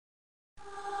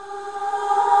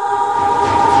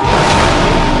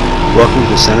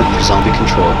the Center for Zombie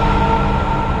Control.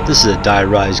 This is a Die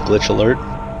Rise glitch alert.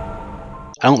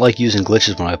 I don't like using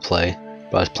glitches when I play,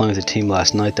 but I was playing with a team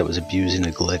last night that was abusing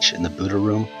a glitch in the Buddha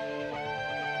room.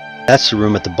 That's the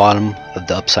room at the bottom of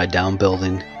the upside down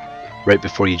building, right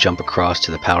before you jump across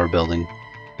to the power building.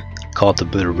 I call it the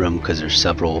Buddha room because there's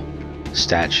several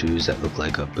statues that look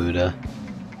like a Buddha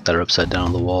that are upside down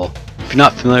on the wall. If you're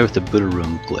not familiar with the Buddha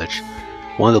room glitch,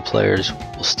 one of the players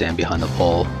will stand behind the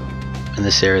pole. In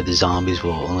this area, the zombies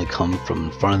will only come from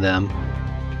in front of them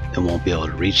and won't be able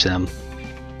to reach them.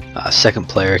 A second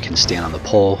player can stand on the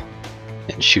pole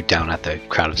and shoot down at the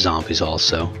crowd of zombies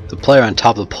also. The player on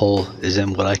top of the pole is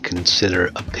in what I consider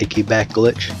a piggyback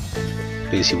glitch,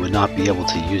 because he would not be able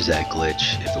to use that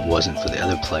glitch if it wasn't for the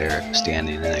other player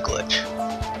standing in the glitch.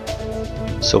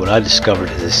 So what I discovered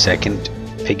is a second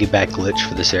piggyback glitch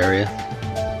for this area.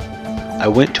 I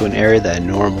went to an area that I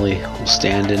normally will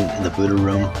stand in the Buddha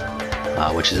room,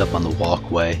 which is up on the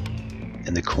walkway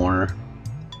in the corner.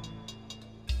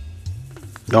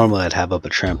 Normally I'd have up a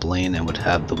trampoline and would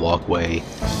have the walkway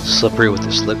slippery with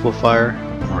this liquefier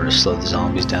in order to slow the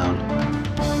zombies down.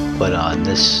 But in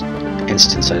this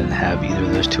instance I didn't have either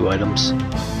of those two items.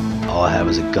 All I had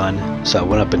was a gun, so I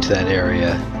went up into that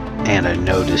area and I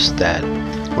noticed that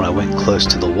when I went close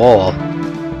to the wall,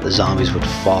 the zombies would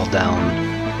fall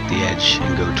down the edge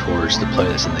and go towards the player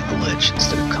that's in the glitch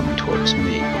instead of coming towards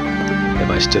me. If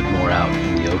I stood more out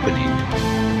in the opening,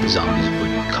 the zombies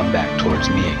would come back towards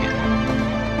me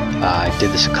again. I did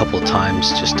this a couple of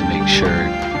times just to make sure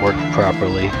it worked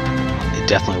properly. It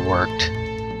definitely worked,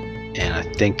 and I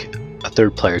think a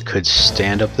third player could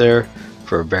stand up there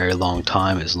for a very long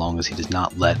time as long as he does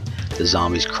not let the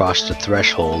zombies cross the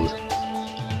threshold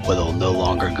where they'll no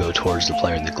longer go towards the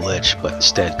player in the glitch but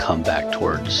instead come back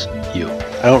towards you.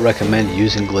 I don't recommend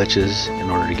using glitches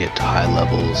in order to get to high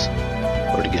levels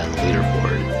or to get on the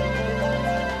leaderboard.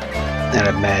 And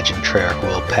I imagine Treyarch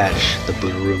will patch the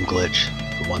Buddha room glitch,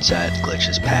 but once that glitch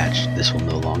is patched, this will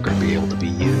no longer be able to be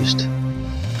used.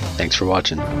 Thanks for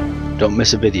watching. Don't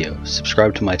miss a video.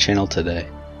 Subscribe to my channel today.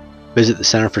 Visit the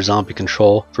Center for Zombie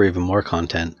Control for even more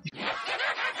content.